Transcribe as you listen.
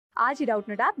आज ही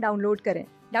Doubtnut app download करें।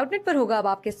 Doubtnut पर होगा अब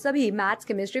आपके सभी मैथ्स,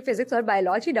 केमिस्ट्री, फिजिक्स और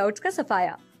बायोलॉजी डाउट्स का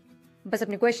सफाया। बस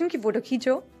अपने क्वेश्चन की फोटो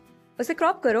खींचो, उसे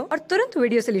क्रॉप करो और तुरंत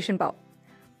वीडियो सोल्यूशन पाओ।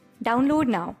 Download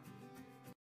now.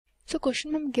 सो क्वेश्चन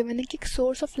में हमें गिवन है कि एक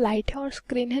सोर्स ऑफ लाइट है और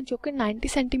स्क्रीन है जो कि 90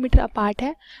 सेंटीमीटर अपार्ट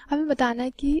है। हमें बताना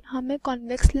है कि हमें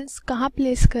कॉन्वेक्स लेंस कहाँ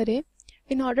प्लेस करें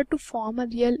in order to form a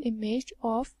real image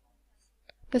of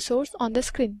the source on the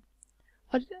screen.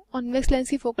 और कॉन्वेक्स लेंस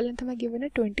की फोकल लेंथ हमें गिवन है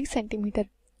 20 सेंटीमीटर,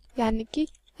 यानी कि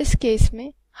इस केस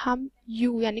में हम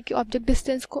u यानी कि ऑब्जेक्ट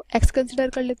डिस्टेंस को x कंसिडर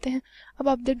कर लेते हैं। अब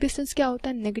ऑब्जेक्ट डिस्टेंस क्या होता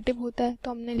है, नेगेटिव होता है,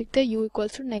 तो हमने लिखते हैं u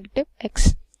equals to negative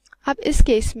x। अब इस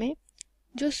केस में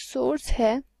जो सोर्स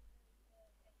है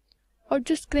और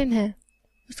जो स्क्रीन है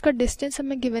उसका डिस्टेंस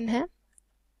हमें गिवन है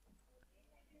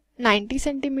 90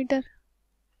 सेंटीमीटर।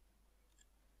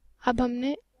 अब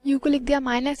हमने u को लिख दिया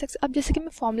 -x। अब जैसे कि हमें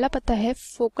फॉर्मूला पता है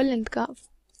फोकल लेंथ का,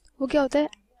 वो क्या होता है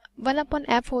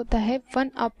 1/f होता है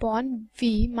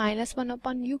 1/v माइनस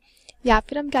 1/u, या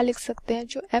फिर हम क्या लिख सकते हैं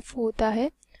जो f होता है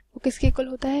वो किसके इक्वल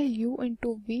होता है u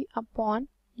into v upon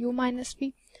u minus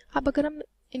v। अब अगर हम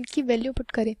इनकी वैल्यू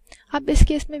पुट करें, अब इस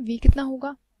केस में v कितना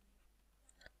होगा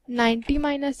 90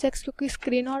 माइनस x, क्योंकि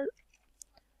स्क्रीन और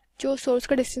जो सोर्स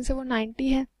का डिस्टेंस है वो 90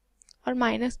 है और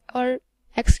माइनस और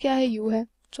x क्या है u है,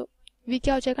 सो v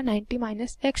क्या हो जाएगा 90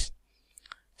 माइनस x।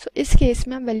 सो इस केस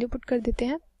में हम वैल्यू पुट कर देते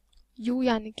हैं u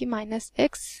यानी कि माइनस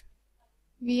एक्स,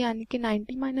 v यानी कि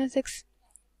 90 माइनस एक्स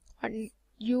और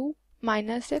u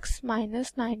minus x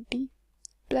minus 90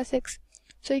 plus x.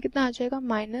 सो ये कितना आ जाएगा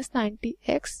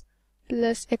 -90x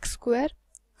plus x square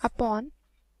upon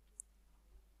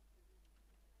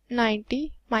 90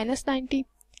 minus 90।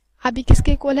 अभी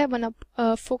किसके इक्वल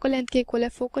है फोकल लेंथ के इक्वल है।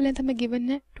 फोकल लेंथ हमें गिवन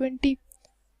है 20।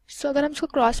 सो अगर हम इसको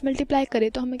क्रॉस मल्टीप्लाई करें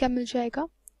तो हमें क्या मिल जाएगा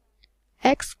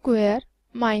x square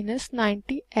minus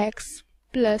 90x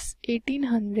plus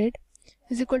 1800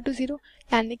 is equal to 0,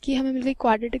 यानी कि हमें मिल गई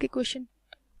क्वाड्रेटिक इक्वेशन।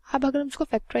 अब अगर हम इसको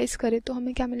फैक्टराइज करें तो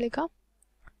हमें क्या मिलेगा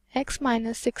x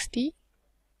minus 60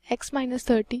 x minus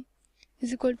 30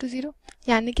 is equal to 0,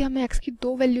 यानी कि हमें x की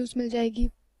दो वैल्यूज मिल जाएगी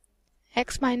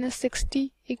x माइनस 60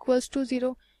 इक्वल्स टू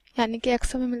 0, यानी कि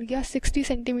x हमें मिल गया 60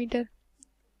 सेंटीमीटर।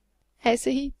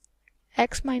 ऐसे ही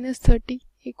x माइनस 30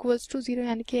 इक्वल्स टू 0,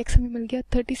 यानी कि x हमें मिल गया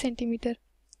 30 सेंटीमीटर।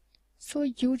 सो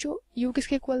u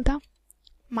किसके इक्वल था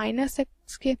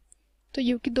 -x के, तो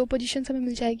u की दो पोजीशन हमें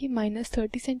मिल जाएगी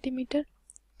 -30 सेंटीमीटर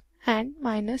एंड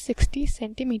 -60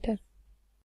 सेंटीमीटर।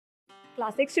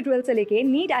 क्लास 6 से 12 से लेके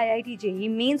नीट, IIT, जेईई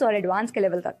मेंस और एडवांस के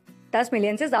लेवल तक 10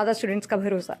 मिलियन से ज्यादा स्टूडेंट्स का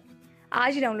भरोसा।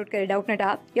 आज ही डाउनलोड करें डाउटनेट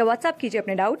ऐप या व्हाट्सएप कीजिए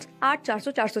अपने डाउट्स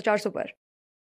 8400 400 400 पर।